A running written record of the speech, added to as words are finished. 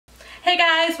Hey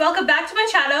guys, welcome back to my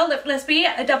channel, Lip Lispy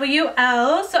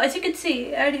WL. So as you can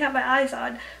see, I already have my eyes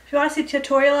on. If you want to see a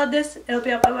tutorial on this, it'll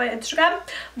be up on my Instagram.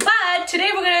 But today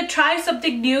we're going to try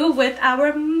something new with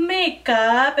our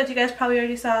makeup, as you guys probably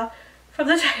already saw from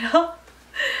the title.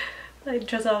 My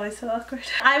intro's always so awkward.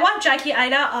 I watch Jackie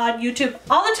Ina on YouTube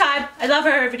all the time. I love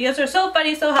her. Her videos are so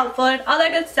funny, so helpful, and all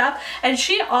that good stuff. And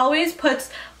she always puts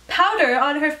powder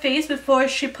on her face before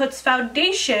she puts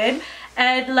foundation,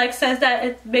 and like says that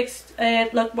it makes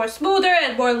it look more smoother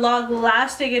and more long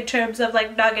lasting in terms of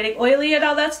like not getting oily and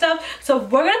all that stuff. So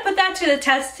we're gonna put that to the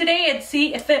test today and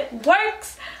see if it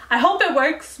works. I hope it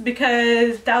works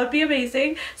because that would be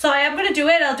amazing. So I am gonna do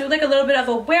it. I'll do like a little bit of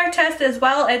a wear test as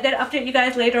well and then update you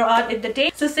guys later on in the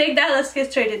day. So saying that, let's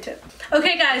get straight into it.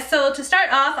 Okay guys, so to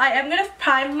start off, I am gonna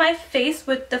prime my face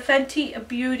with the Fenty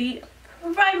Beauty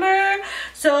primer.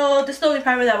 So this is the only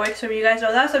primer that works for me, you guys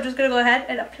know that. So I'm just gonna go ahead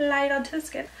and apply it onto the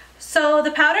skin. So the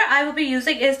powder I will be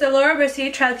using is the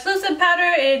Mercier translucent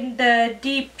powder in the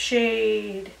deep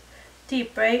shade.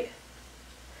 Deep, right?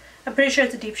 I'm pretty sure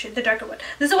it's a deep shade, the darker one.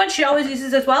 This is the one she always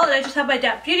uses as well, and I just have my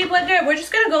damp beauty blender. We're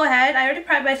just gonna go ahead, I already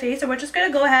primed my face, and we're just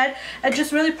gonna go ahead and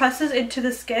just really press this into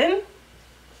the skin.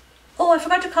 Oh, I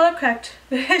forgot to color correct.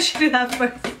 I should do that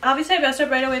first. Obviously I messed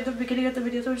up right away at the beginning of the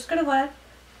video, so we're just gonna go ahead.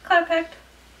 Color correct.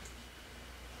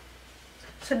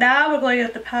 So now we're going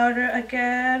with the powder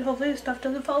again. Hopefully the stuff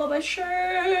doesn't fall on my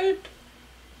shirt.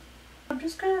 I'm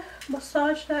just gonna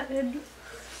massage that in.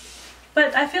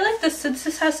 But I feel like since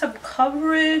this has some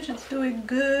coverage, it's doing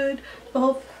good. But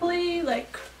hopefully,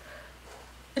 like,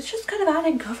 it's just kind of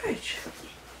adding coverage.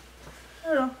 I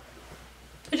don't know.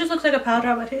 It just looks like a powder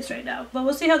on my face right now. But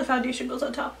we'll see how the foundation goes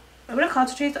on top. I'm gonna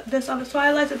concentrate this on the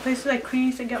smile lines and places like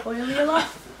crease and get oily a lot.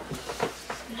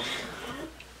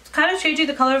 Kind of changing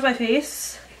the color of my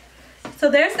face. So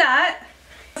there's that.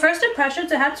 First impressions,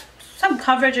 it had some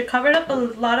coverage. It covered up a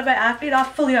lot of my acne,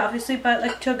 not fully obviously, but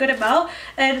like to a good amount.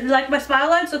 And like my smile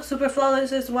lines look super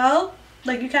flawless as well.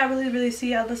 Like you can't really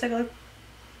see it unless I go,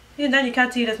 and then you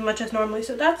can't see it as much as normally.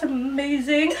 So that's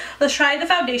amazing. Let's try the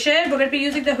foundation. We're going to be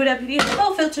using the Huda Beauty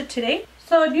Faux filter today.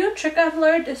 So a new trick I've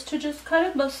learned is to just kind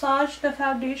of massage the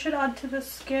foundation onto the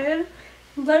skin.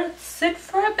 Let it sit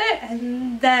for a bit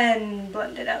and then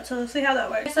blend it out. So let's see how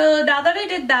that works. So now that I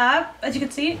did that, as you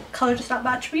can see, color does not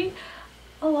match me.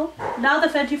 Oh well. Now the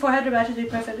Fenty 400 matches me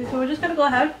perfectly. So we're just gonna go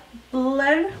ahead,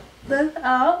 blend this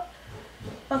out.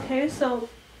 Okay, so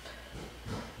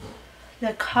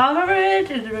the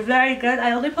coverage is very good.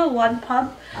 I only put one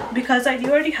pump because I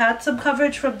already had some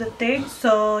coverage from the thing.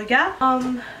 So yeah,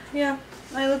 yeah,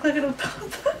 I look like a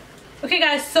pump. Okay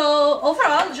guys, so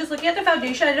overall, just looking at the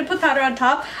foundation, I didn't put powder on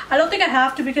top. I don't think I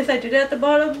have to because I did it at the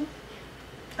bottom.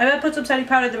 I'm gonna put some setting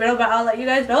powder in the middle, but I'll let you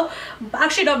guys know.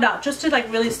 Actually, no, I'm not, just to like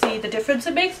really see the difference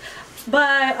it makes.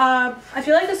 But I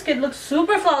feel like the skin looks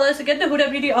super flawless. Again, the Huda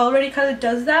Beauty already kind of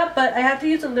does that, but I have to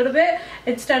use a little bit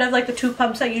instead of like the 2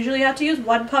 pumps I usually have to use.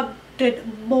 1 pump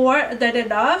did more than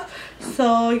enough.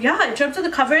 So yeah, in terms of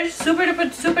the coverage, super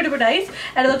duper nice,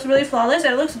 and it looks really flawless,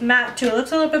 and it looks matte too. It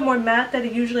looks a little bit more matte than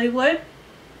it usually would.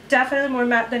 Definitely more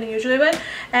matte than it usually would.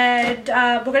 And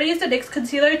we're gonna use the NYX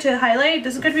concealer to highlight.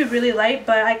 This is gonna be really light,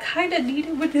 but I kind of need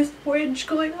it with this orange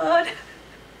going on.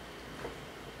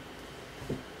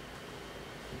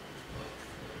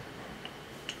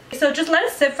 So just let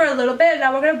it sit for a little bit.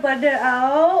 Now we're gonna blend it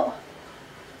out.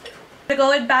 I'm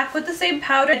going back with the same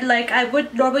powder. Like I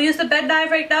would normally use the bend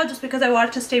knife right now just because I want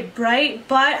it to stay bright,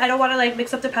 but I don't want to like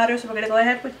mix up the powder, so we're gonna go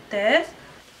ahead with this.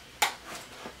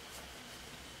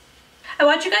 I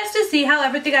want you guys to see how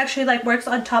everything actually like works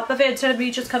on top of it instead of me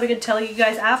just coming and telling you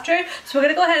guys after. So we're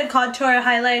gonna go ahead and contour,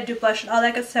 highlight, and do blush and all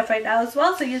that good stuff right now as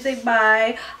well. So using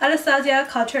my Anastasia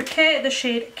contour kit in the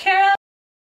shade Carob.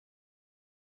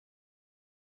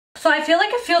 So I feel like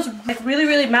it feels like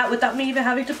really matte without me even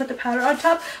having to put the powder on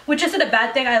top, which isn't a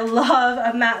bad thing. I love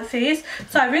a matte face,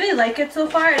 so I really like it so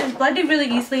far, and it's blending really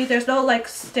easily. There's no like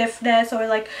stiffness or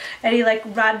like any like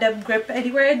random grip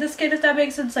anywhere in the skin, if that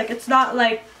makes sense. Like it's not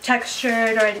like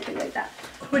textured or anything like that.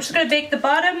 We're just gonna bake the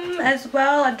bottom as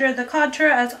well under the contour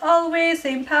as always,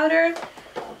 same powder.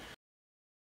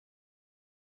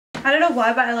 I don't know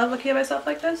why, but I love looking at myself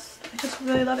like this. I just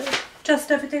really love it.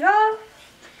 Just everything off.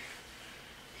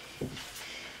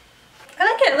 I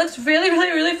like it. It looks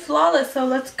really flawless. So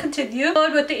let's continue.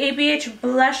 Going with the ABH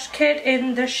blush kit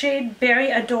in the shade Berry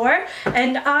Adore,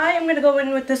 and I am going to go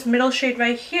in with this middle shade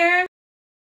right here.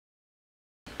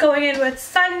 Going in with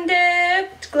Sun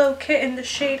Dipped Glow Kit in the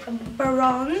shade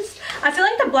Bronze. I feel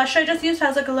like the blush I just used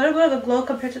has like a little bit of a glow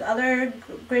compared to the other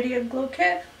Gradient Glow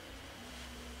Kit.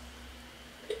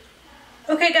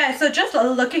 Okay guys, so just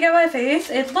looking at my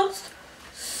face, it looks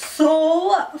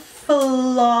so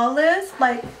flawless.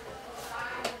 Like,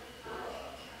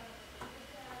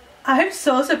 I'm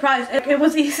so surprised. It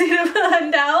was easy to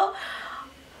blend out.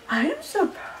 I am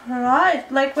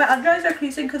surprised. Like, my under eyes are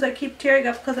creasing because I keep tearing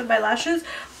up because of my lashes.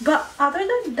 But other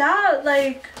than that,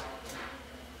 like,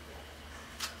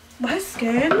 my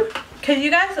skin, can you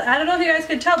guys, I don't know if you guys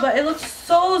can tell, but it looks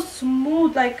so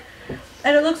smooth. Like,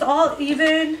 and it looks all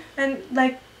even, and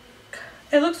like,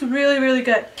 it looks really, really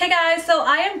good. Okay guys, so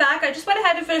I am back. I just went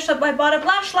ahead and finished up my bottom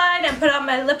lash line and put on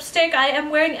my lipstick. I am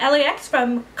wearing NYX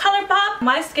from Colourpop.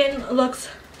 My skin looks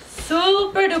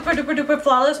super duper duper duper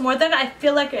flawless, more than I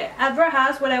feel like it ever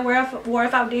has when I wore a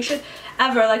foundation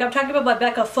ever. Like, I'm talking about my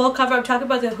Becca full cover. I'm talking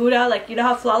about the Huda. Like, you know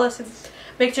how flawless it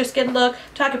makes your skin look.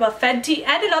 I'm talking about Fenty.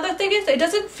 And another thing is, it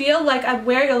doesn't feel like I'm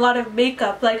wearing a lot of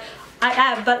makeup. Like, I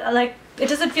am, but like, it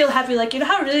doesn't feel heavy. Like, you know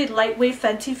how really lightweight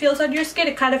Fenty feels on your skin?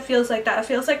 It kind of feels like that. It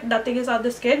feels like nothing is on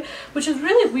the skin, which is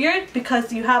really weird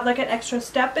because you have like an extra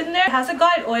step in there. It hasn't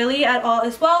gotten oily at all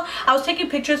as well. I was taking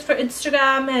pictures for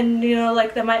Instagram and, you know,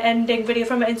 like my ending video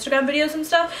from my Instagram videos and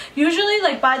stuff. Usually,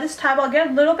 like, by this time I'll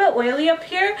get a little bit oily up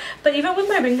here, but even with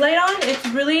my ring light on, it's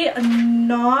really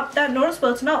not that noticeable.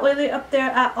 It's not oily up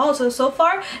there at all. So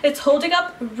far it's holding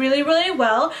up really, really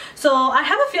well. So I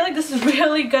have a feeling this is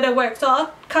really gonna work. So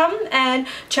I'll come and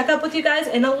check up with you guys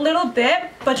in a little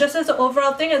bit, but just as an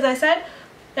overall thing, as I said,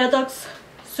 it looks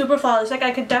super flawless. Like,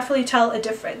 I could definitely tell a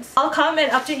difference. I'll come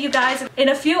and update you guys in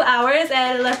a few hours,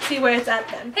 and let's see where it's at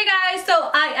then. Hey guys, so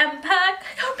I am back.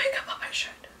 I got makeup on my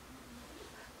shirt.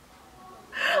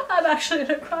 I'm actually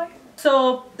gonna cry.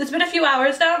 So it's been a few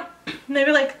hours now,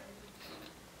 maybe like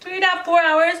 3.5, 4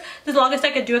 hours. This is the longest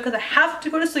I could do it because I have to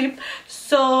go to sleep.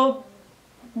 So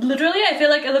literally, I feel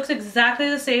like it looks exactly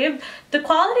the same. The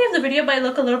quality of the video might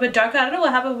look a little bit darker. I don't know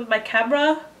what happened with my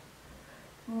camera,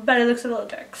 but it looks a little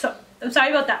dark. So I'm sorry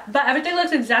about that. But everything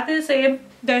looks exactly the same.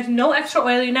 There's no extra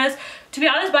oiliness. To be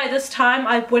honest, by this time,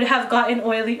 I would have gotten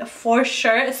oily for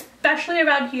sure, especially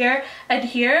around here and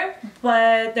here,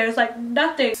 but there's like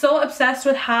nothing. So obsessed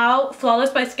with how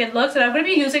flawless my skin looks, and I'm going to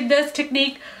be using this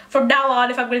technique from now on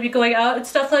if I'm going to be going out and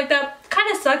stuff like that. Kind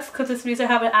of sucks because this means I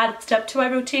have an added step to my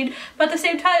routine, but at the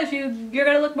same time, if you're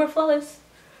going to look more flawless,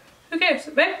 who cares,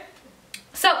 right?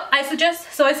 So I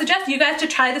suggest you guys to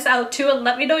try this out too, and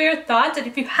let me know your thoughts. And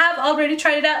if you have already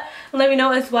tried it out, let me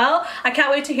know as well. I can't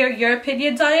wait to hear your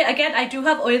opinions on it. Again, I do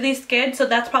have oily skin, so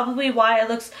that's probably why it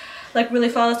looks like really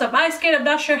flawless on my skin. I'm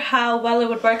not sure how well it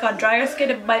would work on drier skin.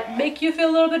 It might make you feel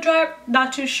a little bit drier,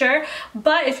 not too sure.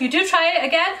 But if you do try it,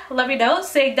 again, let me know.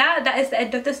 Saying that, that is the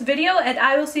end of this video, and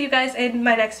I will see you guys in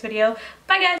my next video.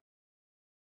 Bye guys!